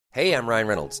Hey, I'm Ryan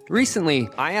Reynolds. Recently,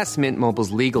 I asked Mint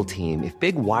Mobile's legal team if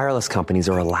big wireless companies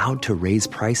are allowed to raise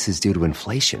prices due to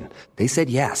inflation. They said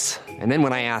yes. And then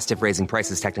when I asked if raising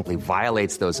prices technically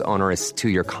violates those onerous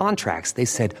two-year contracts, they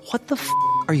said, "What the f***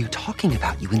 are you talking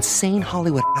about, you insane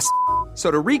Hollywood ass?" So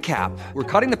to recap, we're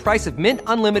cutting the price of Mint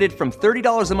Unlimited from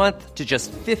 $30 a month to just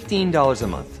 $15 a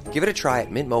month. Give it a try at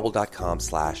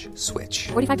mintmobile.com/switch.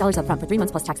 $45 up front for 3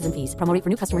 months plus taxes and fees. Promo rate for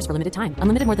new customers for limited time.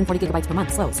 Unlimited more than 40 gigabytes per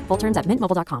month. Slows full terms at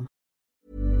mintmobile.com.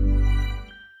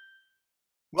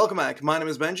 Welcome back. My name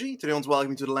is Benji. Today,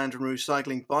 welcome to the Lantern Rouge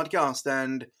Cycling Podcast.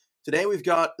 And today we've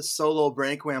got a solo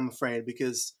breakaway, I'm afraid,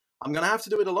 because I'm going to have to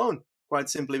do it alone. Quite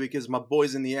simply because my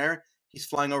boy's in the air. He's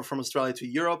flying over from Australia to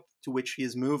Europe, to which he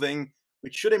is moving,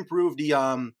 which should improve the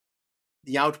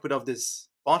output of this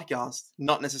podcast.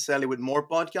 Not necessarily with more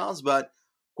podcasts, but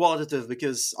qualitative,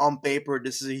 because on paper,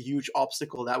 this is a huge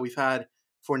obstacle that we've had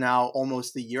for now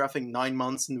almost a year. I think 9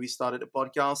 months since we started the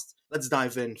podcast. Let's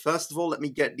dive in. First of all, let me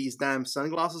get these damn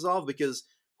sunglasses off, because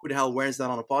who the hell wears that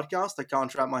on a podcast? I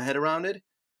can't wrap my head around it.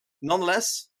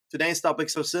 Nonetheless, today's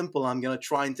topic's so simple. I'm going to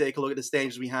try and take a look at the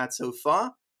stages we had so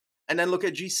far, and then look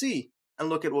at GC, and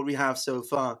look at what we have so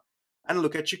far. And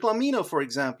look at Ciclamino, for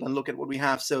example, and look at what we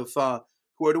have so far.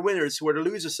 Who are the winners? Who are the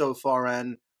losers so far?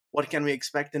 And what can we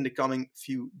expect in the coming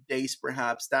few days,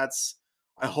 perhaps? That's,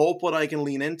 I hope, what I can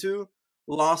lean into.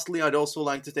 Lastly, I'd also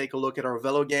like to take a look at our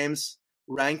Velo Games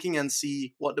ranking and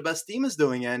see what the best team is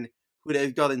doing and who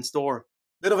they've got in store.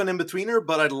 Bit of an in-betweener,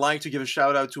 but I'd like to give a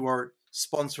shout out to our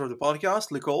sponsor of the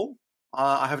podcast, Lecole.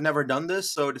 I have never done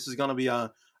this, so this is going to be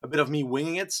a bit of me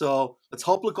winging it. So let's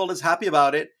hope Lecole is happy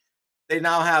about it. They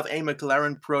now have a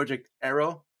McLaren Project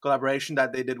Aero collaboration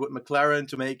that they did with McLaren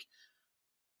to make,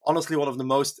 honestly, one of the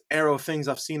most aero things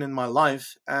I've seen in my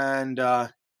life. And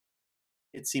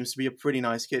it seems to be a pretty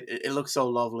nice kit. It looks so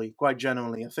lovely, quite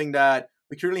genuinely. I think that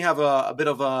we currently have a bit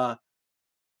of a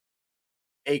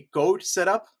code set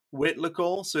up with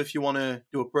Lecole. So if you want to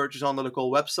do a purchase on the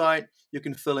Lecole website, you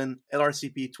can fill in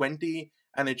LRCP20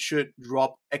 and it should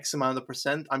drop X amount of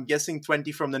percent. I'm guessing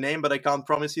 20 from the name, but I can't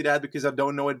promise you that because I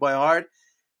don't know it by heart.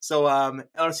 So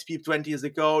LRCP20 is the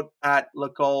code at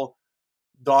lecole.cc.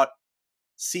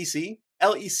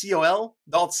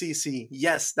 lecol.cc.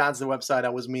 Yes, that's the website I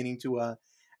was meaning to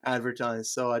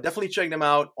advertise. So definitely check them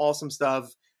out. Awesome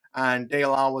stuff. And they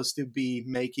allow us to be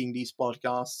making these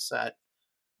podcasts at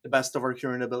the best of our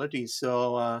current abilities.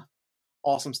 So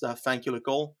awesome stuff. Thank you,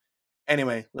 Lecole.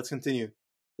 Anyway, let's continue.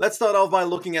 Let's start off by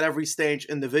looking at every stage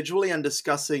individually and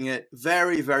discussing it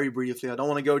very, very briefly. I don't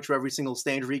want to go through every single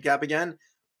stage recap again,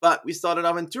 but we started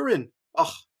off in Turin.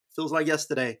 Oh, feels like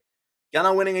yesterday.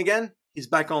 Ganna winning again. He's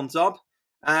back on top.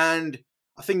 And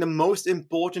I think the most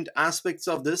important aspects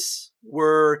of this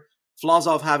were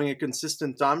Vlasov having a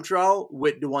consistent time trial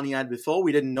with the one he had before.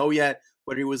 We didn't know yet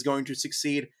whether he was going to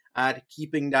succeed at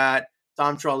keeping that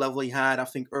time trial level he had, I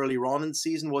think, earlier on in the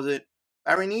season. Was it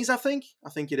Paris-Nice, I think?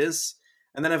 I think it is.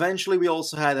 And then eventually we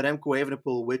also had Remco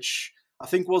Evenepoel, which I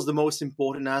think was the most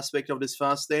important aspect of this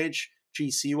first stage,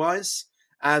 GC-wise,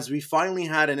 as we finally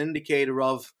had an indicator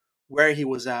of where he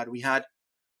was at. We had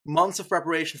months of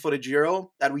preparation for the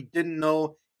Giro that we didn't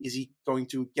know, is he going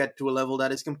to get to a level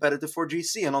that is competitive for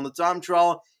GC? And on the time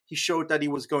trial, he showed that he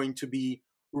was going to be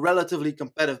relatively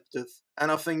competitive.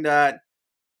 And I think that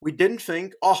we didn't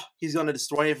think, oh, he's going to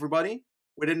destroy everybody.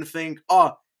 We didn't think,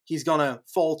 oh, he's going to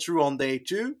fall through on day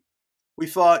 2. We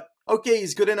thought, okay,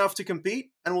 he's good enough to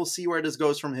compete, and we'll see where this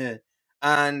goes from here.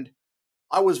 And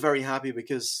I was very happy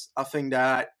because I think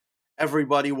that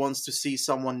everybody wants to see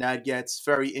someone that gets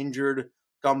very injured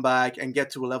come back and get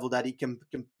to a level that he can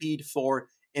compete for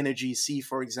in a GC,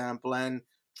 for example, and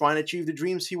try and achieve the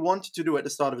dreams he wanted to do at the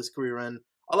start of his career. And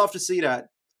I love to see that.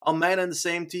 Almeida and the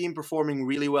same team performing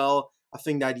really well. I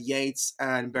think that Yates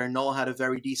and Bernal had a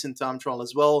very decent time trial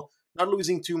as well, not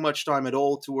losing too much time at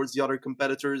all towards the other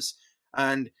competitors.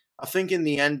 And I think in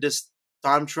the end, this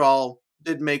time trial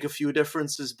did make a few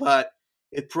differences, but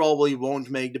it probably won't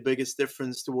make the biggest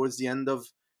difference towards the end of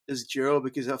this Giro,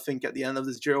 because I think at the end of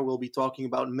this Giro, we'll be talking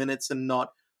about minutes and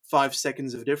not 5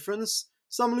 seconds of difference.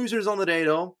 Some losers on the day,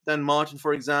 though. Dan Martin,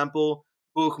 for example,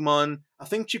 Buchmann. I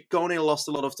think Ciccone lost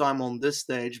a lot of time on this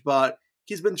stage, but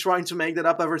he's been trying to make that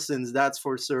up ever since, that's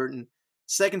for certain.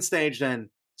 Second stage then,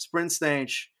 sprint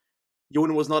stage.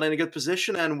 Ewan was not in a good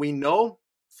position, and we know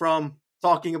from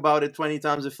talking about it 20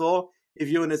 times before, if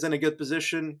Ewan is in a good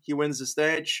position, he wins the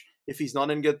stage. If he's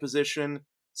not in good position,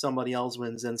 somebody else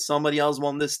wins. And somebody else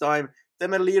won this time.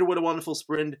 Temerlier with a wonderful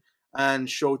sprint and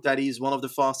showed that he's one of the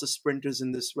fastest sprinters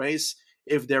in this race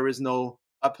if there is no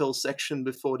uphill section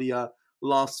before the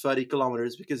last 30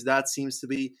 kilometers, because that seems to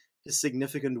be his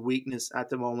significant weakness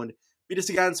at the moment. Peter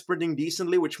Sagan sprinting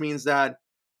decently, which means that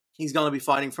he's going to be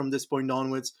fighting from this point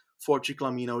onwards for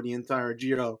Ciclamino the entire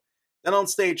Giro. Then on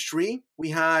stage 3,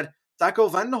 we had Taco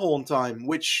van der Hoorn time,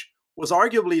 which was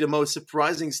arguably the most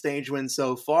surprising stage win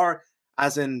so far,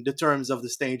 as in the terms of the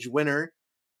stage winner,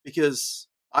 because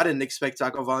I didn't expect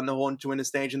Taco van der Hoorn to win a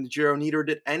stage in the Giro, neither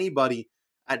did anybody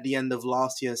at the end of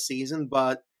last year's season,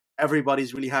 but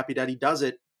everybody's really happy that he does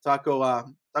it.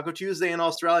 Taco Tuesday in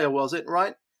Australia, was it,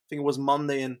 right? I think it was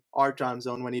Monday in our time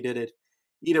zone when he did it.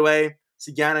 Either way,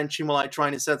 Sagan and Chimolai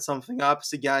trying to set something up.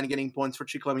 Sagan getting points for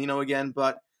Ciclamino again,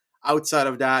 but outside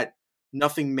of that,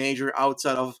 nothing major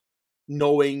outside of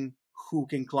knowing who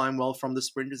can climb well from the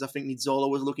sprinters. I think Nizzolo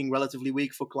was looking relatively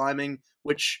weak for climbing,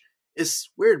 which is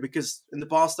weird because in the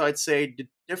past I'd say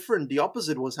the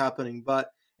opposite was happening, but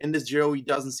in this Giro he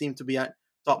doesn't seem to be at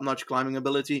top-notch climbing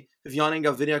ability. Viviani and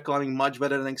Gaviria climbing much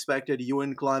better than expected.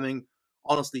 Ewan climbing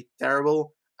honestly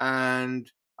terrible,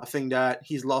 and I think that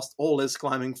he's lost all his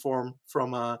climbing form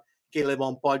from Caleb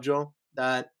on Poggio.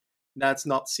 That's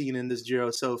not seen in this Giro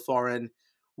so far, and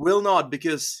will not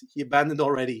because he abandoned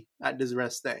already at this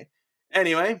rest day.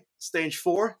 Anyway, stage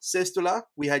 4, Sestola.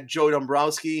 We had Joe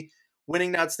Dombrowski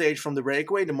winning that stage from the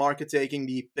breakaway, the market taking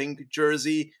the pink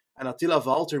jersey, and Attila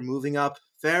Walter moving up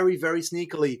very, very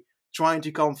sneakily, trying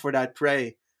to come for that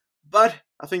prey. But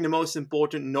I think the most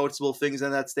important noticeable things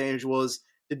in that stage was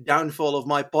the downfall of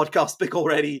my podcast pick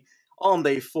already on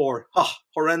day 4.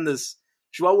 Horrendous.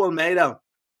 Joao Almeida.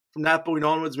 From that point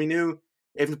onwards, we knew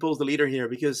Evenepoel's the leader here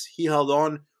because he held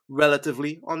on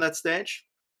relatively on that stage.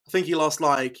 I think he lost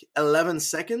like 11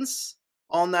 seconds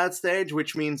on that stage,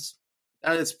 which means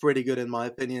that is pretty good in my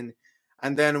opinion.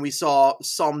 And then we saw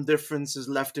some differences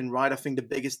left and right. I think the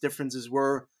biggest differences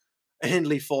were a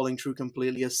Hindley falling through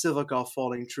completely, a Sivakov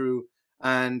falling through,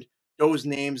 and those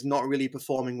names not really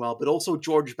performing well. But also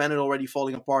George Bennett already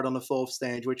falling apart on the 4th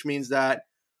stage, which means that,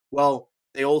 well,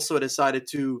 they also decided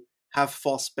to have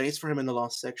false space for him in the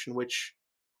last section, which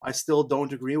I still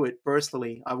don't agree with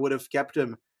personally. I would have kept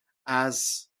him,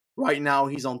 as right now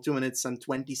he's on 2 minutes and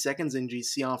 20 seconds in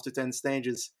GC after 10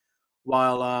 stages,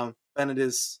 while Bennett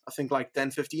is, I think, like 10,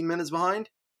 15 minutes behind.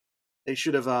 They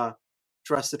should have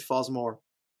trusted Fosmore.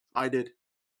 I did.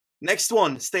 Next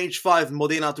one, stage 5,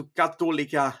 Modena to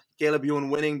Cattolica. Caleb Ewan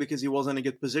winning because he was in a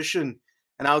good position.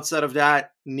 And outside of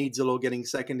that, Nizzolo getting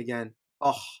second again.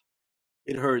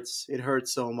 It hurts. It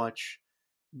hurts so much.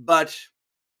 But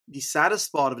the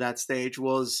saddest part of that stage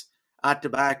was at the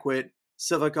back with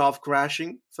Sivakov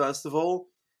crashing, first of all,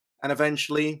 and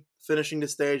eventually finishing the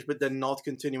stage, but then not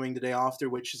continuing the day after,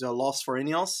 which is a loss for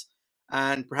Ineos,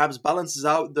 and perhaps balances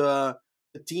out the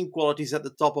team qualities at the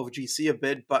top of GC a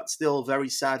bit, but still very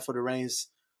sad for the race.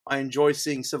 I enjoy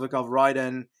seeing Sivakov ride,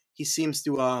 and he seems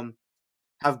to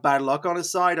have bad luck on his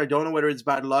side. I don't know whether it's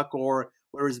bad luck or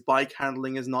whether his bike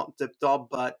handling is not tip-top,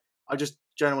 but I just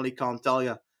generally can't tell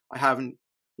you. I haven't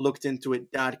looked into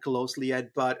it that closely yet,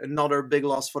 but another big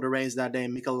loss for the race that day.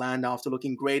 Mikel Landa, after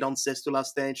looking great on Sestola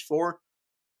stage 4,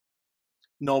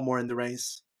 no more in the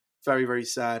race. Very, very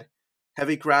sad.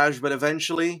 Heavy crash, but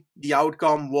eventually the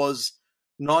outcome was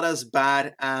not as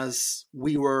bad as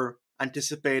we were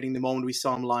anticipating the moment we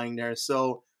saw him lying there.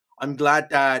 So I'm glad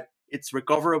that it's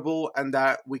recoverable and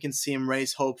that we can see him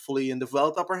race hopefully in the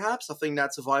Vuelta perhaps. I think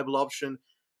that's a viable option.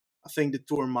 I think the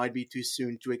Tour might be too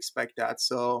soon to expect that,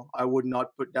 so I would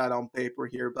not put that on paper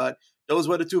here. But those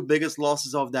were the 2 biggest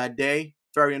losses of that day.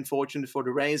 Very unfortunate for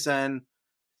the race, and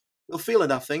we'll feel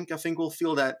it, I think. I think we'll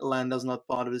feel that Landa's not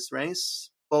part of this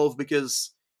race, both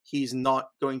because he's not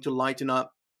going to lighten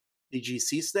up the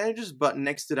GC stages, but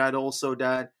next to that also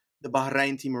that the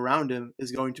Bahrain team around him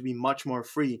is going to be much more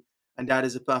free, and that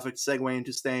is a perfect segue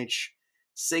into stage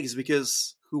 6,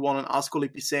 because who won an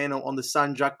Ascoli Piceno on the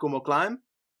San Giacomo climb?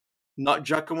 Not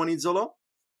Giacomo Nizzolo,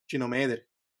 Gino Mäder.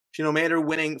 Gino Mäder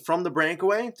winning from the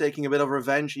breakaway, taking a bit of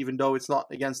revenge, even though it's not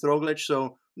against Roglic,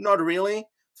 so not really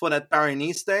for that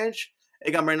Paris-Nice stage.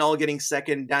 Egan Bernal getting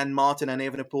second, Dan Martin and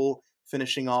Evenepoel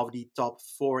finishing off the top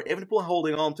 4. Evenepoel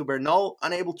holding on to Bernal,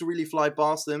 unable to really fly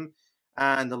past him,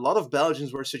 and a lot of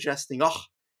Belgians were suggesting,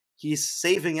 he's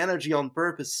saving energy on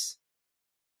purpose.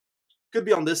 Could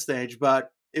be on this stage,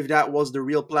 but if that was the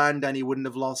real plan, then he wouldn't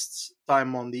have lost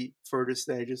time on the further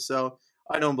stages. So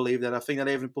I don't believe that. I think that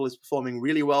Evenepoel is performing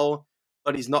really well,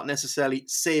 but he's not necessarily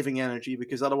saving energy,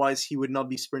 because otherwise he would not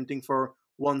be sprinting for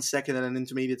 1 second in an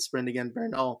intermediate sprint against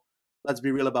Bernal. Let's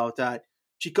be real about that.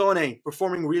 Ciccone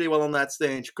performing really well on that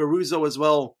stage. Caruso as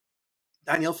well.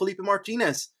 Daniel Felipe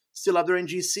Martinez still up there in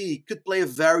GC. Could play a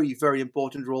very, very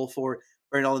important role for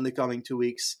Bernal in the coming 2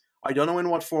 weeks. I don't know in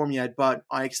what form yet, but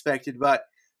I expect it. But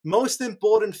most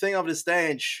important thing of the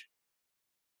stage,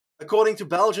 According to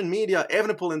Belgian media,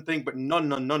 Evenepoel and think, but no.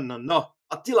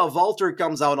 Attila Valter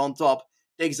comes out on top,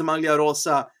 takes the Maglia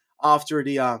Rosa after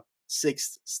the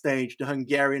sixth stage,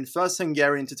 the first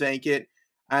Hungarian to take it.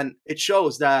 And it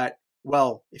shows that,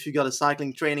 well, if you got a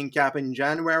cycling training camp in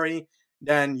January,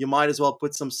 then you might as well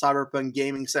put some cyberpunk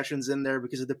gaming sessions in there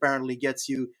because it apparently gets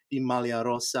you the Maglia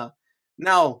Rosa.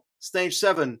 Now, stage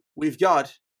 7, we've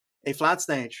got a flat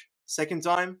stage. Second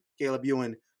time, Caleb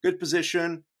Ewan. Good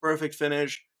position, perfect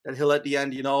finish. That hill at the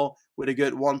end, with a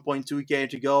good 1.2k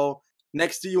to go.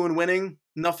 Next to Ewan winning,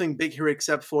 nothing big here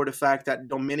except for the fact that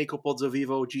Domenico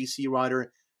Pozzovivo, GC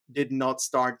rider, did not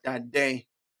start that day.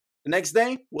 The next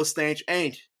day was stage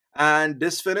 8. And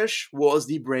this finish was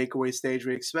the breakaway stage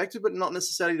we expected, but not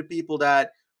necessarily the people that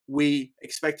we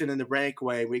expected in the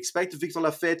breakaway. We expected Victor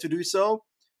Lafayette to do so.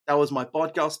 That was my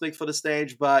podcast pick for the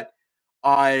stage, but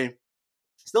I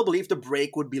still believe the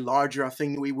break would be larger. I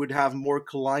think we would have more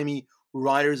climby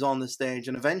riders on the stage.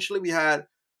 And eventually we had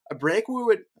a breakaway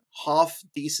with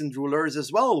half-decent rulers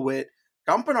as well, with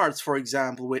Campenarts, for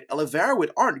example, with Oliveira,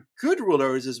 with aren't good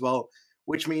rulers as well,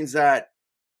 which means that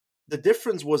the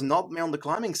difference was not made on the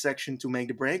climbing section to make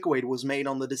the breakaway. It was made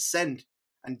on the descent,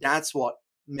 and that's what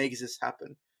makes this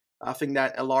happen. I think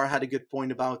that LR had a good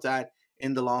point about that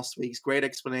in the last week's. Great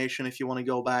explanation if you want to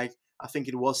go back. I think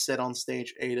it was said on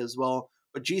stage 8 as well.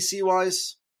 But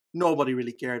GC-wise, nobody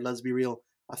really cared, let's be real.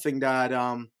 I think that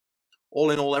all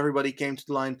in all, everybody came to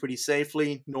the line pretty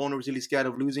safely. No one was really scared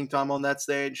of losing time on that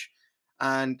stage.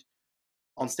 And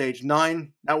on stage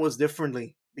 9, that was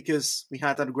differently because we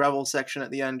had that gravel section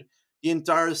at the end. The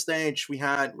entire stage, we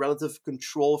had relative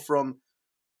control from,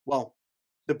 well,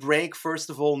 the break, first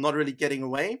of all, not really getting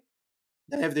away.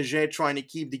 Then FDJ trying to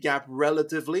keep the gap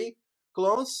relatively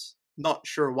close. Not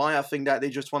sure why. I think that they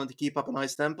just wanted to keep up a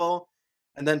nice tempo.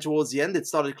 And then towards the end, it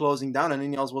started closing down, and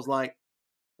Ineos was like,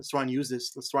 let's try and use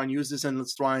this. Let's try and use this, and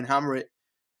let's try and hammer it.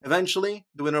 Eventually,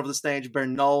 the winner of the stage,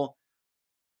 Bernal.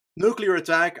 Nuclear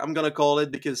attack, I'm going to call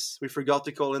it, because we forgot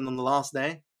to call it on the last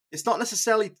day. It's not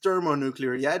necessarily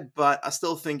thermonuclear yet, but I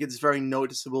still think it's very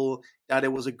noticeable that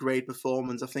it was a great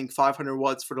performance. I think 500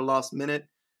 watts for the last minute,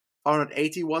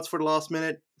 580 watts for the last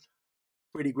minute.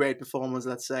 Pretty great performance,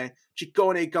 let's say.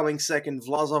 Ciccone coming second,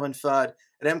 Vlasov in third,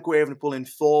 Remco Evenepoel in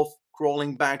fourth,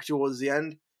 crawling back towards the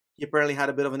end. He apparently had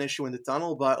a bit of an issue in the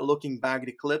tunnel, but looking back at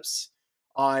the clips,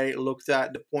 I looked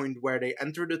at the point where they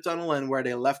entered the tunnel and where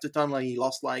they left the tunnel, and he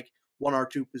lost like 1 or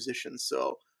 2 positions.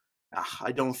 So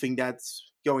I don't think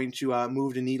that's going to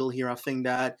move the needle here. I think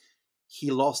that he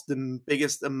lost the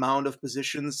biggest amount of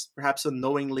positions, perhaps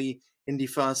unknowingly, in the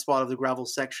first part of the gravel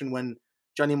section when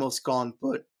Gianni Moscon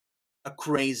put a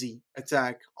crazy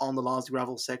attack on the last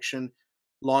gravel section,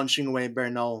 launching away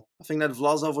Bernal. I think that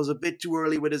Vlasov was a bit too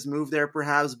early with his move there,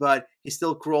 perhaps, but he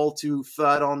still crawled to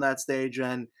third on that stage,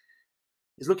 and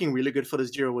he's looking really good for this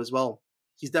Giro as well.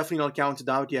 He's definitely not counted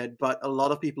out yet, but a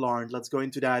lot of people aren't. Let's go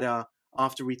into that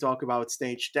after we talk about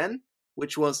stage 10,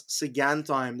 which was Sagan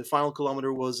time. The final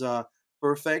kilometer was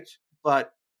perfect,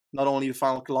 but not only the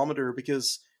final kilometer,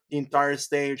 because the entire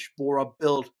stage bore up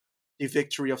build the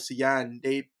victory of Sagan.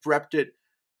 They prepped it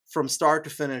from start to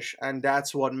finish, and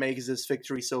that's what makes this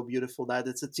victory so beautiful, that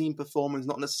it's a team performance,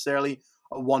 not necessarily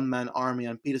a one-man army,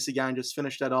 and Peter Sagan just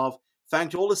finished that off.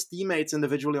 Thanked all his teammates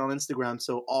individually on Instagram,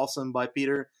 so awesome by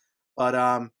Peter. But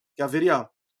Gaviria,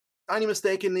 tiny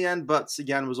mistake in the end, but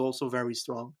Sagan was also very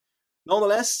strong.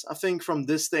 Nonetheless, I think from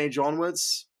this stage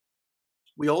onwards,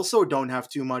 we also don't have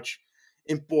too much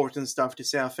important stuff to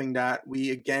say. I think that we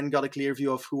again got a clear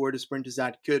view of who are the sprinters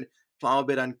that could climb a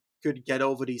bit and could get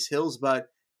over these hills, but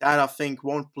that I think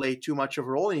won't play too much of a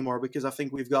role anymore, because I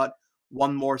think we've got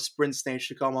one more sprint stage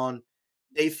to come on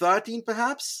day 13,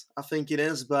 perhaps. I think it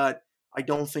is, but I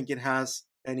don't think it has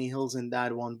any hills in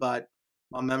that one, but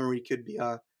my memory could be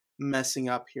messing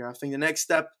up here. I think the next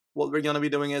step, what we're going to be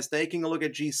doing is taking a look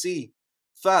at GC.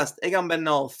 First, Egan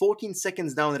Bernal, 14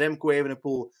 seconds down Remco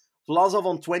Evenepoel. Vlasov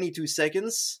on 22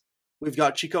 seconds. We've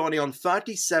got Ciccone on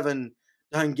 37,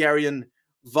 the Hungarian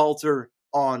Valter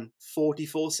on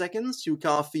 44 seconds,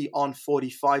 Yukafi on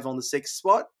 45 on the 6th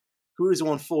spot, Cruz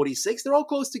on 46. They're all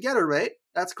close together, right?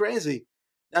 That's crazy.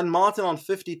 Then Martin on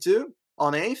 52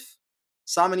 on 8th,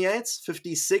 Simon Yates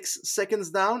 56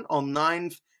 seconds down on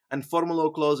 9th, and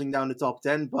Formulo closing down the top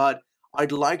 10. But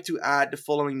I'd like to add the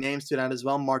following names to that as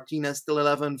well. Martinez still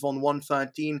 11th on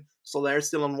 113, Soler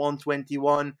still on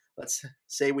 121. Let's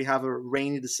say we have a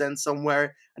rainy descent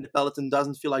somewhere and the peloton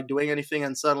doesn't feel like doing anything,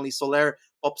 and suddenly Soler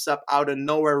pops up out of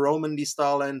nowhere, Romandy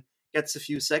style, and gets a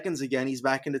few seconds again. He's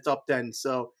back in the top 10,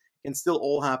 so it can still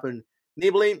all happen.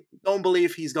 Nibali, don't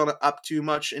believe he's going to up too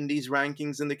much in these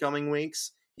rankings in the coming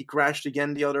weeks. He crashed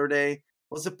again the other day.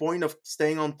 what's the point of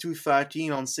staying on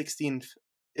 213 on 16th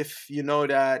if you know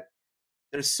that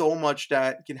there's so much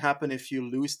that can happen if you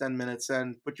lose 10 minutes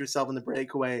and put yourself in the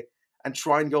breakaway and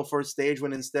try and go for a stage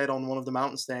win instead on one of the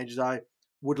mountain stages. I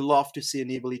would love to see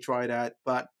Nibali try that,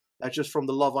 but that's just from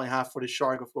the love I have for the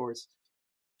Shark, of course.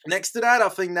 Next to that, I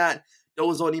think that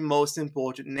those are the most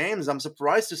important names. I'm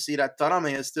surprised to see that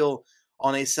Tarame is still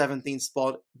on a 17th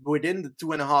spot within the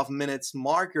 2.5 minutes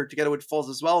marker, together with Foz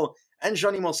as well, and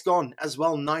Gianni Moscon as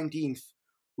well, 19th.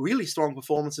 Really strong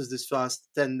performances this first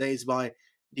 10 days by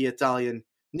the Italian.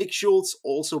 Nick Schultz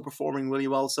also performing really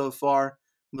well so far.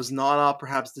 Masnada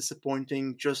perhaps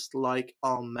disappointing, just like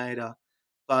Almeida.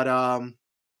 But I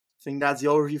think that's the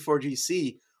overview for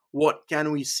GC. What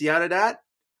can we see out of that?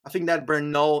 I think that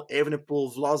Bernal,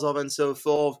 Evenepoel, Vlasov, and so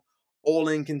forth, all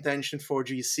in contention for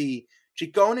GC.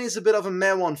 Ciccone is a bit of a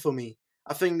meh one for me.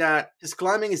 I think that his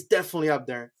climbing is definitely up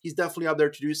there. He's definitely up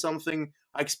there to do something.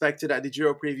 I expected at the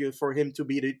Giro preview for him to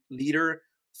be the leader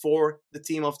for the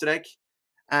team of Trek.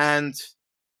 And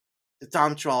the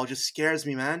time trial just scares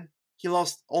me, man. He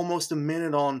lost almost a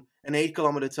minute on an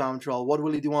 8-kilometer time trial. What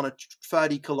will he do on a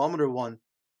 30-kilometer one?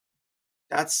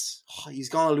 He's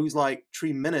gonna lose like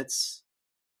 3 minutes.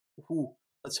 Ooh,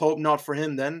 let's hope not for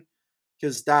him then,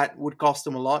 because that would cost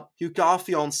him a lot. Hugh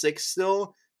Carthy on 6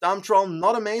 still. Time trial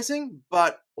not amazing,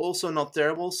 but also not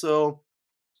terrible. So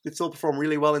could still perform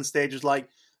really well in stages like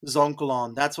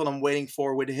Zoncolan. That's what I'm waiting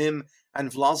for with him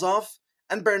and Vlasov.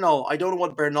 And Bernal. I don't know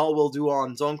what Bernal will do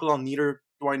on Zoncolan, neither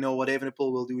do I know what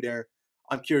Evenepoel will do there.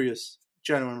 I'm curious,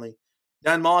 genuinely.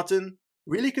 Dan Martin,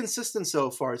 really consistent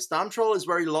so far. Stamtroll is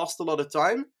where he lost a lot of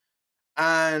time,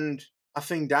 and I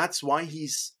think that's why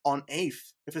he's on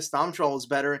 8th. If his Stamtroll was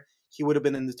better, he would have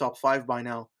been in the top 5 by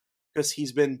now, because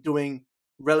he's been doing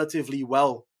relatively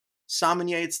well. Simon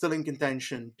Yates still in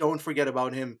contention. Don't forget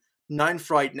about him. 9th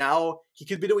right now. He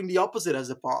could be doing the opposite as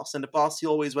the past. In the past, he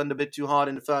always went a bit too hard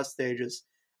in the first stages,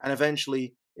 and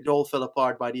eventually it all fell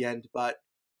apart by the end. But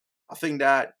I think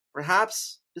that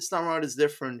perhaps this time around is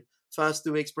different. First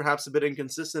 2 weeks perhaps a bit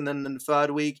inconsistent, and then the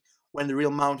third week, when the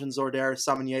real mountains are there,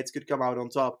 Simon Yates could come out on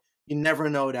top. You never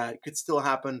know that. It could still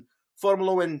happen.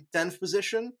 Formolo in 10th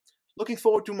position. Looking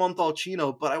forward to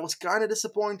Montalcino, but I was kind of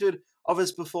disappointed of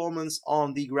his performance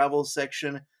on the gravel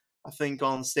section, I think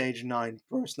on stage 9,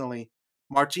 personally.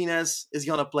 Martinez is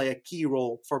going to play a key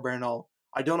role for Bernal.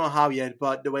 I don't know how yet,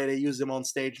 but the way they use him on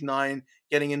stage 9,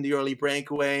 getting in the early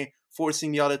breakaway,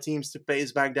 forcing the other teams to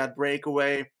pace back that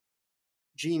breakaway,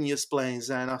 genius plays,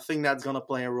 and I think that's going to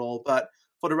play a role. But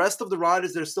for the rest of the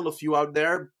riders, there's still a few out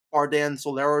there. Bardet and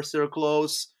Solero are still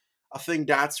close. I think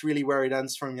that's really where it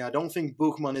ends for me. I don't think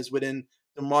Buchmann is within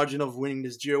the margin of winning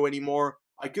this Giro anymore.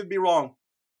 I could be wrong.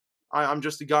 I'm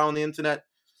just a guy on the internet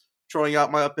throwing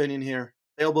out my opinion here.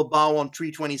 El Bilbao on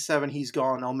 327, he's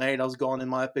gone. Almeida's gone, in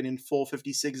my opinion.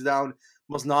 456 down.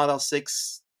 Masnada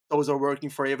 6. Those are working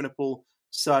for Evenepoel,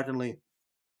 certainly.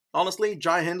 Honestly,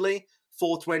 Jai Hindley,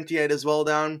 428 as well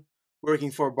down.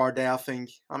 Working for Bardet, I think.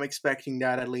 I'm expecting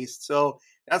that at least. So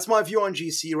that's my view on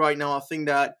GC right now. I think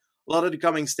that a lot of the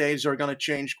coming stages are going to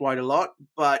change quite a lot,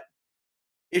 but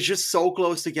it's just so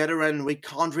close together and we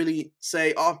can't really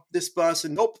say, oh, this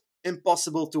person, nope,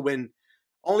 impossible to win.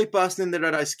 Only person in there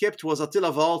that I skipped was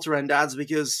Attila Valter, and that's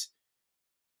because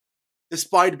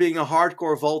despite being a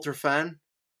hardcore Valter fan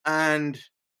and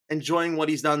enjoying what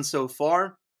he's done so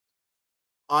far,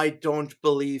 I don't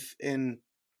believe in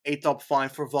a top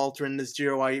 5 for Valter in this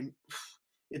Giro.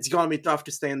 It's going to be tough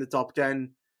to stay in the top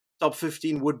 10. Top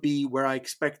 15 would be where I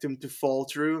expect him to fall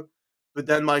through. But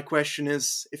then my question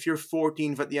is, if you're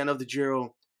 14th at the end of the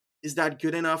Giro, is that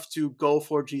good enough to go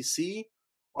for GC?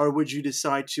 Or would you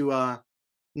decide to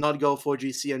not go for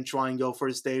GC and try and go for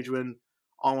a stage win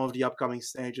on one of the upcoming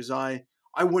stages? I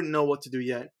wouldn't know what to do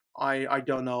yet. I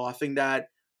don't know. I think that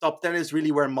top 10 is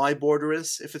really where my border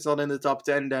is. If it's not in the top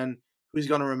 10, then who's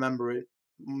going to remember it?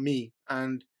 Me.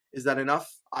 And is that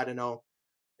enough? I don't know.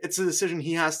 It's a decision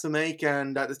he has to make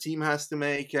and that the team has to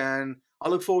make, and I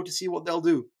look forward to see what they'll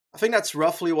do. I think that's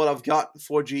roughly what I've got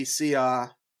for GC. I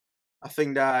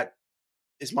think that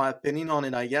is my opinion on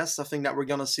it, I guess. I think that we're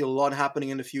going to see a lot happening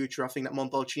in the future. I think that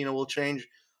Montalcino will change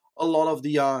a lot of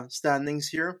the standings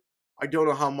here. I don't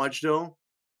know how much, though.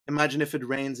 Imagine if it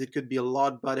rains, it could be a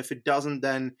lot, but if it doesn't,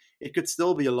 then it could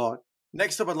still be a lot.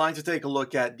 Next up, I'd like to take a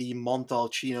look at the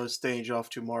Montalcino stage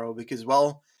of tomorrow because,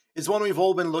 well, it's one we've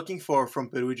all been looking for from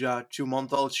Perugia to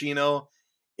Montalcino.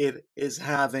 It is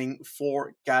having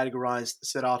 4 categorized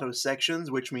Serato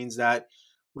sections, which means that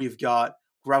we've got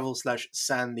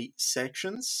gravel/sandy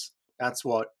sections. That's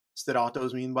what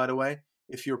Steratos mean, by the way,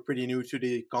 if you're pretty new to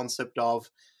the concept of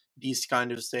these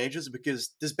kind of stages,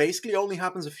 because this basically only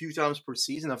happens a few times per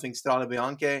season. I think Strade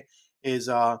Bianche is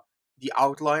the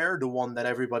outlier, the one that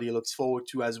everybody looks forward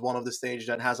to as one of the stages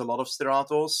that has a lot of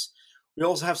Stratos. We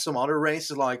also have some other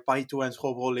races like Paito and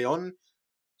Trobro Leon.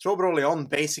 Trobro Leon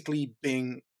basically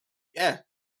being, yeah,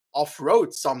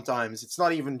 off-road sometimes. It's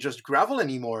not even just gravel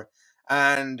anymore.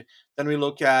 And then we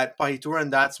look at Pahitura,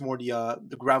 and that's more the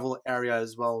gravel area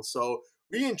as well. So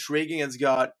really intriguing. It's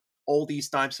got all these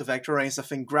types of vector race. I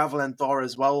think Gravel and Thor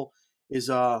as well is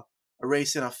a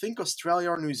race in, I think, Australia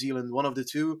or New Zealand, one of the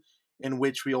two, in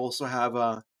which we also have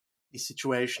the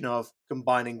situation of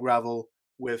combining gravel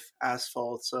with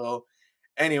asphalt. So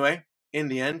anyway, in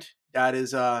the end, that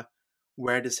is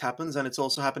where this happens, and it's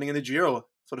also happening in the Giro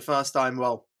for the first time.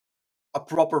 Well, a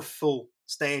proper full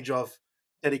stage of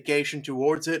dedication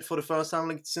towards it for the first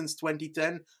time since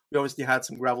 2010. We obviously had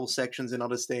some gravel sections in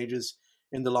other stages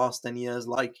in the last 10 years,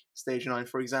 like Stage 9,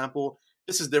 for example.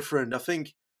 This is different.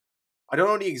 I don't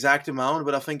know the exact amount,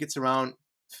 but I think it's around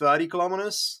 30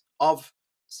 kilometers of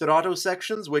Sterato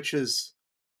sections, which is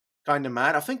kind of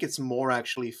mad. I think it's more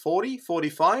actually, 40,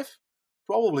 45,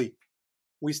 probably.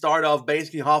 We start off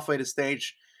basically halfway the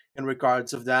stage in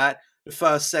regards of that. The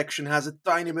first section has a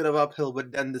tiny bit of uphill,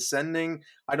 but then descending.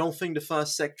 I don't think the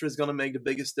first sector is going to make the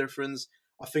biggest difference.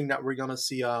 I think that we're going to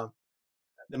see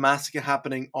the massacre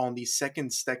happening on the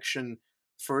second section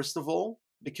first of all,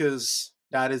 because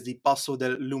that is the Passo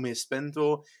del Lume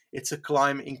Spento. It's a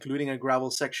climb including a gravel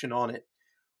section on it,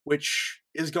 which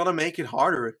is going to make it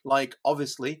harder, like,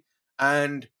 obviously.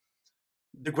 And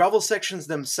the gravel sections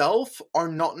themselves are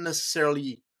not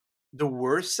necessarily the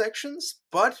worst sections,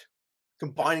 but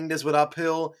combining this with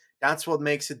uphill, that's what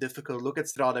makes it difficult. Look at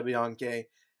Strade Bianche.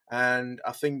 And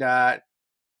I think that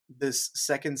this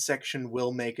second section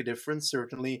will make a difference.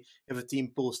 Certainly, if a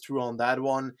team pulls through on that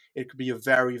one, it could be a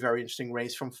very, very interesting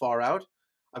race from far out.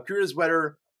 I'm curious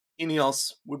whether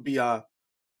Ineos would be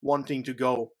wanting to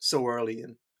go so early.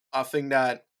 And I think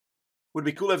that would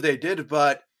be cool if they did,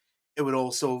 but it would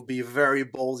also be very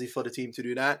ballsy for the team to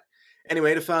do that.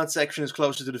 Anyway, the third section is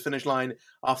closer to the finish line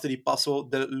after the Passo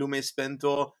del Lume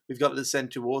Spento. We've got the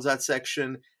descent towards that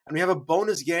section, and we have a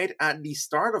bonus gate at the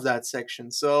start of that section.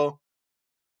 So,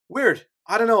 weird.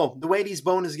 I don't know. The way these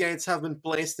bonus gates have been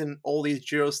placed in all these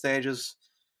Giro stages,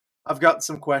 I've got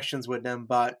some questions with them,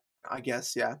 but I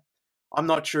guess, yeah. I'm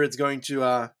not sure it's going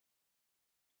to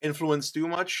influence too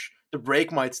much. The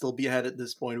break might still be ahead at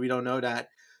this point. We don't know that.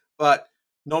 But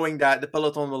knowing that the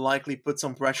peloton will likely put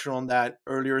some pressure on that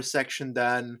earlier section,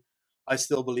 then I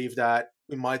still believe that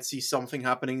we might see something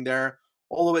happening there.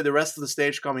 All the way the rest of the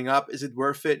stage coming up, is it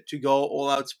worth it to go all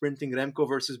out sprinting Remco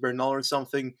versus Bernal or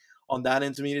something on that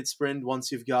intermediate sprint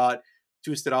once you've got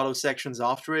two Sterato sections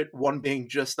after it, one being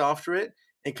just after it,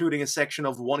 including a section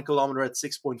of 1 kilometer at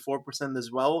 6.4%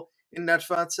 as well in that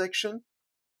third section?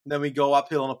 Then we go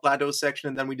uphill on a plateau section,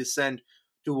 and then we descend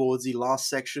towards the last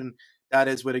section. That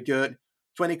is with a good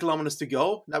 20 kilometers to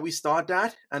go that we start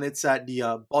that, and it's at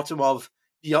the bottom of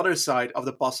the other side of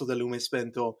the Passo del Lume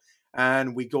Spento.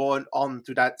 And we go on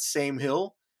to that same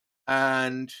hill,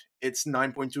 and it's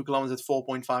 9.2 kilometers at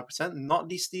 4.5%. Not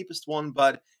the steepest one,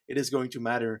 but it is going to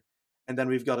matter. And then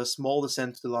we've got a small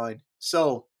descent to the line.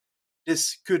 So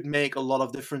this could make a lot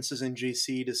of differences in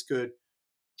GC. This could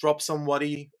drop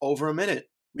somebody over a minute.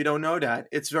 We don't know that.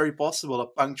 It's very possible. A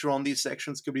puncture on these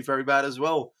sections could be very bad as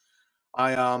well.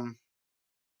 I'm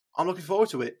looking forward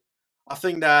to it. I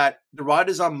think that the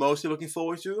riders I'm mostly looking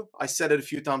forward to, I said it a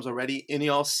few times already,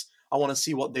 Ineos, I want to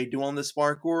see what they do on this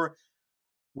parkour.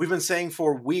 We've been saying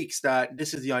for weeks that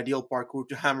this is the ideal parkour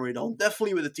to hammer it on.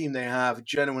 Definitely with the team they have,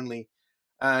 genuinely.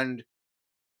 And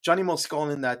Gianni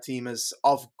Moscon in that team is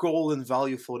of golden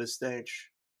value for this stage.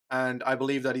 And I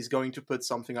believe that he's going to put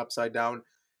something upside down.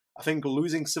 I think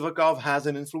losing Sivakov has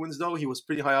an influence, though. He was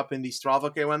pretty high up in the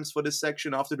Strava KOMs for this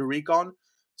section after the recon,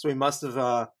 so he must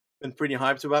have been pretty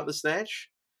hyped about the stage.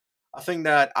 I think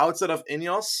that outside of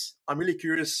Ineos, I'm really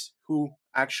curious who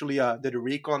actually did a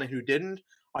recon and who didn't.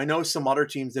 I know some other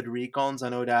teams did recons. I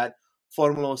know that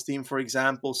Formulo's team, for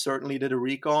example, certainly did a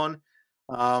recon.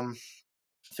 I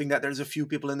think that there's a few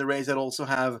people in the race that also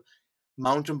have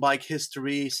mountain bike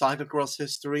history, cyclocross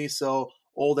history, so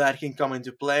all that can come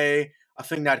into play. I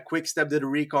think that Quickstep did a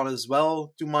recon as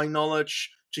well, to my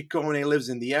knowledge. Ciccone lives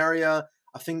in the area.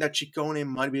 I think that Ciccone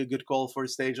might be a good call for a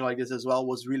stage like this as well.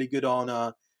 Was really good on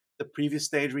the previous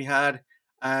stage we had,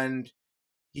 and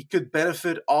he could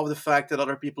benefit of the fact that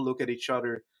other people look at each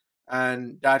other,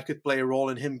 and that could play a role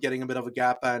in him getting a bit of a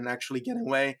gap and actually getting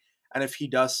away. And if he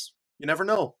does, you never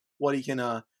know what he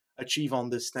can achieve on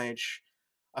this stage.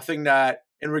 I think that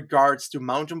in regards to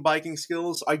mountain biking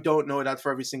skills, I don't know that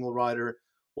for every single rider.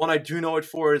 One I do know it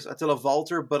for is Attila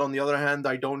Valter, but on the other hand,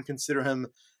 I don't consider him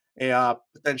a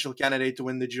potential candidate to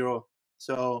win the Giro.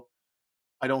 So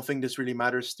I don't think this really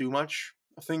matters too much.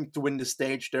 I think to win the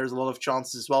stage, there's a lot of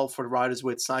chances as well for the riders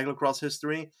with cyclocross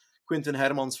history. Quinten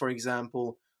Hermans, for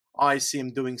example, I see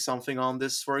him doing something on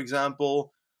this, for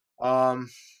example. Um,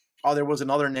 there was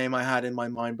another name I had in my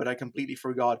mind, but I completely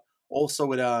forgot. Also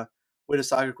with a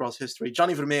cyclocross history.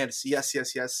 Johnny Vermeers,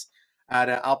 yes.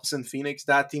 At Alpecin Phoenix,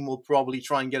 that team will probably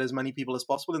try and get as many people as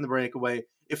possible in the breakaway.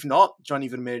 If not, Johnny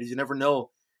Vermeers, you never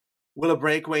know. Will a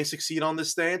breakaway succeed on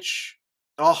this stage?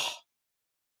 Oh,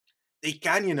 they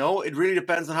can, It really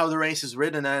depends on how the race is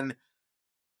ridden, and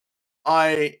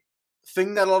I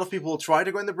think that a lot of people will try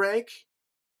to go in the break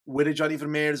with a Johnny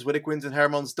Vermeers, with a Quinten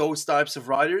Hermans, those types of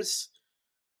riders.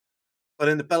 But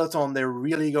in the peloton, they're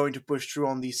really going to push through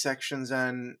on these sections,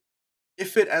 and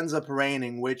if it ends up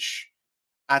raining, which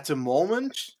at the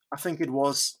moment, I think it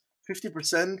was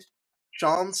 50%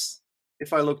 chance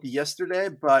if I looked yesterday,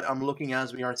 but I'm looking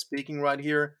as we are speaking right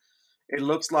here. It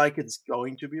looks like it's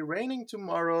going to be raining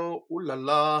tomorrow. Ooh la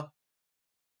la.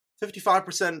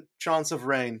 55% chance of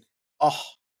rain. Oh,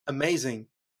 amazing.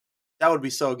 That would be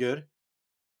so good.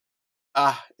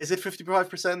 Is it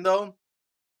 55% though?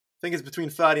 I think it's between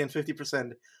 30 and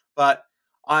 50%. But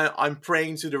I'm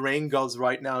praying to the rain gods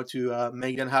right now to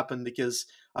make that happen, because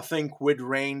I think with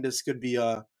rain, this could be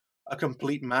a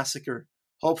complete massacre.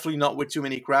 Hopefully not with too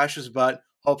many crashes, but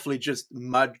hopefully just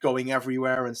mud going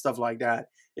everywhere and stuff like that.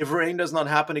 If rain does not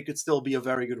happen, it could still be a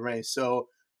very good race. So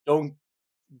don't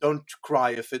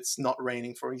cry if it's not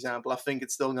raining, for example. I think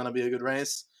it's still going to be a good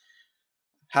race.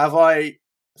 Have I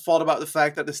thought about the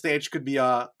fact that the stage could be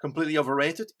completely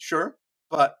overrated? Sure.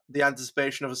 But the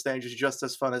anticipation of a stage is just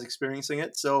as fun as experiencing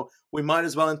it. So we might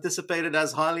as well anticipate it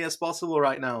as highly as possible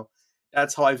right now.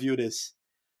 That's how I view this.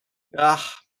 I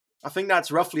think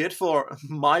that's roughly it for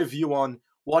my view on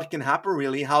what can happen,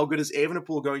 really. How good is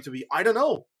Evenepoel going to be? I don't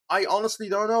know. I honestly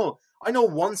don't know. I know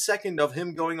 1 second of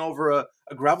him going over a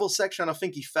gravel section. I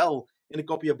think he fell in a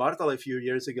Copia Bartali a few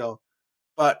years ago.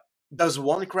 But does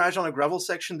one crash on a gravel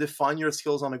section define your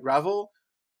skills on a gravel?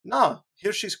 No.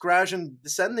 Hirschi's crash in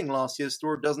descending last year's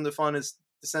tour doesn't define his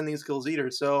descending skills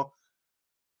either. So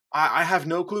I have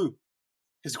no clue.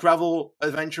 His gravel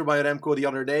adventure by Remco the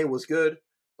other day was good,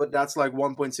 but that's like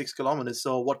 1.6 kilometers.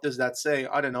 So what does that say?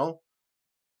 I don't know.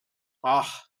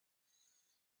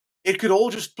 It could all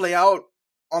just play out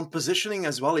on positioning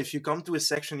as well. If you come to a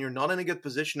section, you're not in a good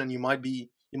position, and you might be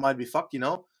fucked,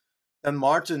 And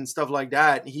Martin, stuff like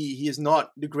that, he is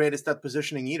not the greatest at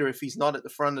positioning either. If he's not at the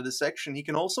front of the section, he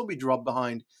can also be dropped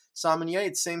behind. Simon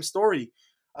Yates, same story.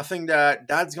 I think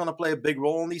that's going to play a big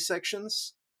role in these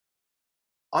sections.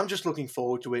 I'm just looking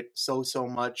forward to it so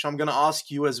much. I'm going to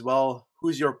ask you as well,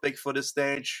 who's your pick for this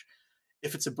stage?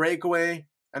 If it's a breakaway,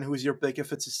 and who's your pick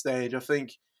if it's a stage? I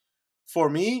think, for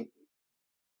me,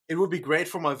 it would be great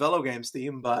for my Velo Games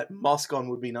team, but Moscon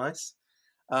would be nice.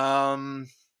 But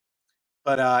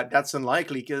that's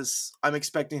unlikely, because I'm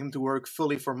expecting him to work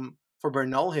fully for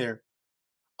Bernal here.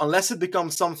 Unless it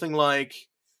becomes something like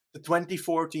the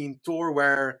 2014 Tour,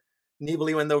 where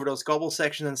Nibali went over those cobble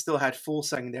sections and still had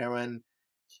Fuglsang there, and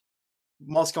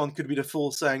Moscon could be the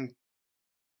Fuglsang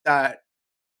that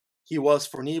he was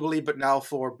for Nibali, but now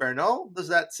for Bernal. Does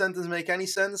that sentence make any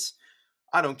sense?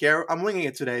 I don't care. I'm winging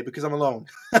it today because I'm alone.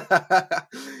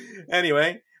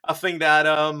 Anyway, I think that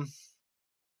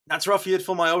that's roughly it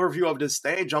for my overview of this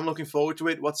stage. I'm looking forward to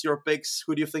it. What's your picks?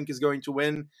 Who do you think is going to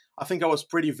win? I think I was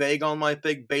pretty vague on my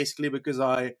pick, basically because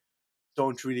I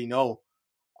don't really know.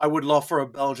 I would love for a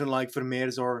Belgian like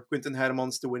Vermeers or Quinten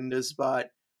Hermans to win this, but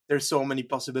there's so many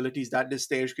possibilities that this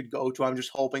stage could go to. I'm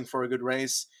just hoping for a good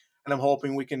race, and I'm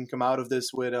hoping we can come out of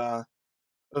this with a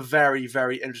very,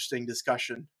 very interesting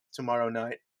discussion tomorrow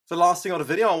night. For the last thing on the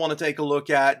video, I want to take a look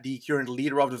at the current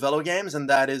leader of the Velo Games, and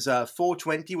that is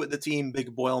 420 with the team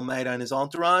Big Boy Almeida and his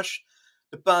entourage.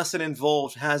 The person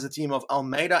involved has a team of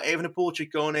Almeida, Evenepoel,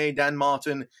 Ciccone, Dan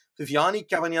Martin, Viviani,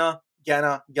 Cavagna,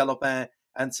 Ganna, Galopin,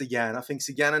 and Sagan. I think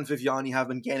Sagan and Viviani have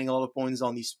been gaining a lot of points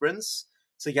on these sprints.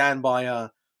 Sagan by,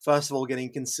 first of all,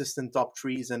 getting consistent top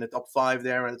 3s and the top 5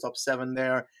 there and the top 7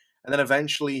 there. And then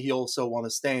eventually he also won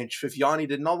a stage. Viviani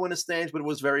did not win a stage, but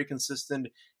was very consistent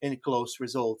in close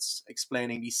results,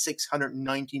 explaining the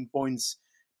 619 points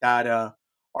that are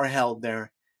held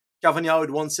there. Cavagna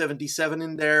with 177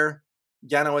 in there,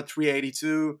 Ganna at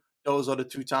 382. Those are the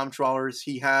two time trialers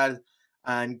he had,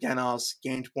 and Ganna's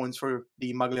gained points for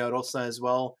the Maglia Rossa as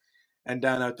well. And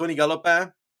then Tony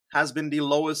Galopin has been the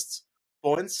lowest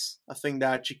points. I think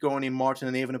that Ciccone, Martin,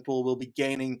 and Evenepoel will be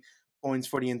gaining points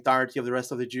for the entirety of the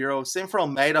rest of the Giro. Same for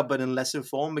Almeida, but in lesser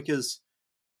form, because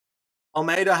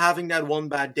Almeida having that one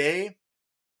bad day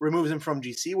removes him from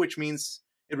GC, which means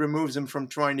it removes him from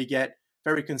trying to get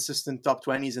very consistent top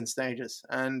 20s in stages,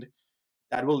 and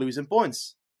that will lose him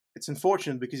points. It's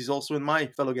unfortunate because he's also in my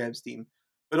fellow games team.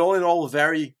 But all in all,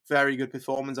 very, very good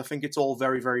performance. I think it's all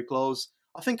very, very close.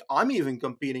 I think I'm even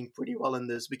competing pretty well in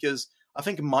this because I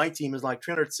think my team is like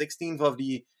 316th of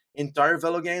the entire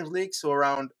Velo Games League, so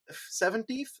around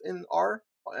 70th in our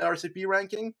RCP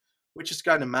ranking, which is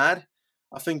kind of mad.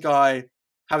 I think I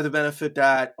have the benefit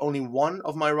that only one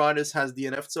of my riders has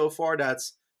DNF'd so far.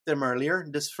 That's Tim earlier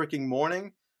this freaking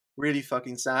morning. Really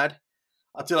fucking sad.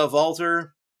 Attila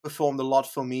Walter performed a lot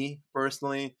for me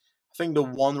personally. I think the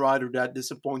one rider that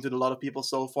disappointed a lot of people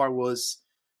so far was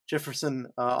Jefferson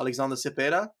Alexander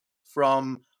Cepeda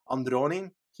from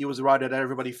Androni. He was a rider that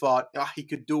everybody thought he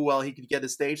could do well, he could get a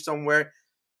stage somewhere.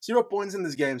 0 points in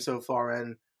this game so far,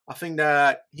 and I think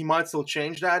that he might still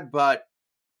change that, but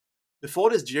before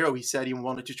this Giro, he said he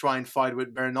wanted to try and fight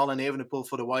with Bernal and Evenepoel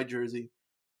for the white jersey.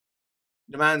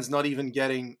 The man's not even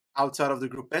getting outside of the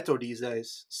Gruppetto these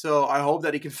days. So I hope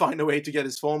that he can find a way to get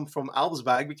his form from Alp's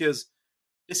bag, because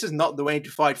this is not the way to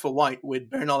fight for white with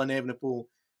Bernal and Evenepoel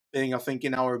being, I think,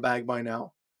 in our bag by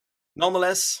now.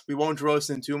 Nonetheless, we won't roast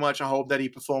him too much. I hope that he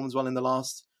performs well in the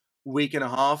last week and a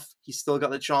half. He's still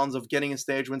got the chance of getting a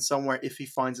stage win somewhere if he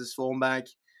finds his form back.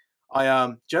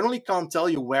 I generally can't tell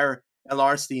you where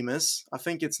LR's team is. I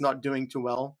think it's not doing too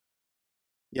well.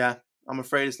 Yeah, I'm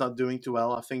afraid it's not doing too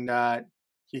well. I think that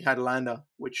he had Landa,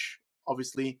 which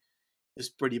obviously is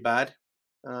pretty bad.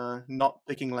 Not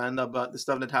picking Landa, but the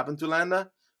stuff that happened to Landa.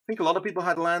 I think a lot of people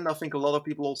had Landa. I think a lot of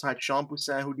people also had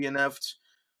Champoussin who DNF'd.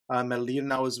 Medellin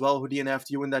now as well who DNF'd.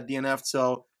 You and that DNF'd.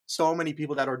 So many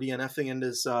people that are DNFing in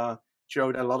this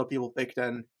show that a lot of people picked.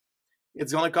 And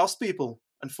it's going to cost people,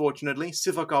 unfortunately.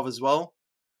 Sivakov as well.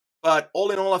 But all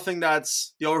in all, I think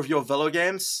that's the overview of Velo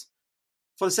Games.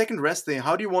 For the second rest day,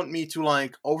 how do you want me to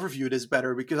overview this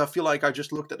better? Because I feel like I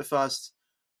just looked at the first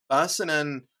person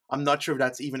and I'm not sure if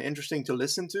that's even interesting to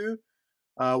listen to.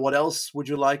 What else would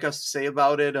you like us to say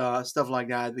about it? Stuff like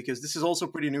that, because this is also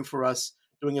pretty new for us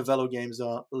doing a Velo Games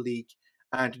league,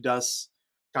 and thus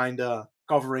kind of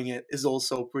covering it is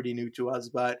also pretty new to us.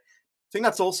 But I think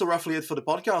that's also roughly it for the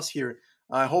podcast here.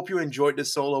 I hope you enjoyed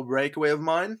this solo breakaway of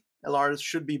mine. LR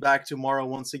should be back tomorrow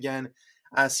once again,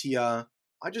 as he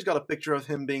I just got a picture of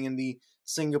him being in the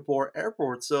Singapore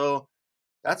airport, so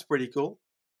that's pretty cool.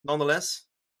 Nonetheless,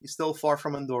 he's still far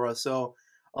from Andorra, so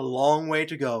a long way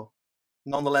to go.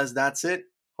 Nonetheless, that's it.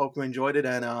 Hope you enjoyed it,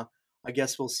 and I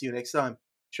guess we'll see you next time.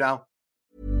 Ciao.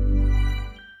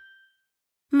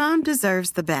 Mom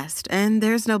deserves the best, and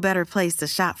there's no better place to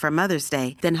shop for Mother's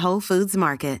Day than Whole Foods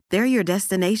Market. They're your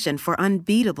destination for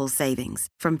unbeatable savings,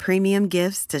 from premium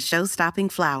gifts to show-stopping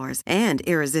flowers and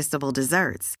irresistible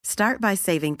desserts. Start by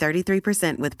saving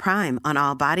 33% with Prime on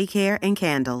all body care and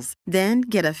candles. Then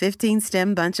get a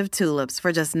 15-stem bunch of tulips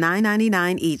for just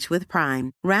 $9.99 each with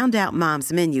Prime. Round out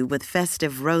Mom's menu with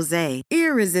festive rosé,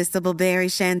 irresistible berry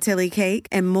chantilly cake,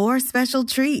 and more special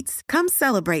treats. Come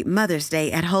celebrate Mother's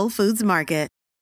Day at Whole Foods Market.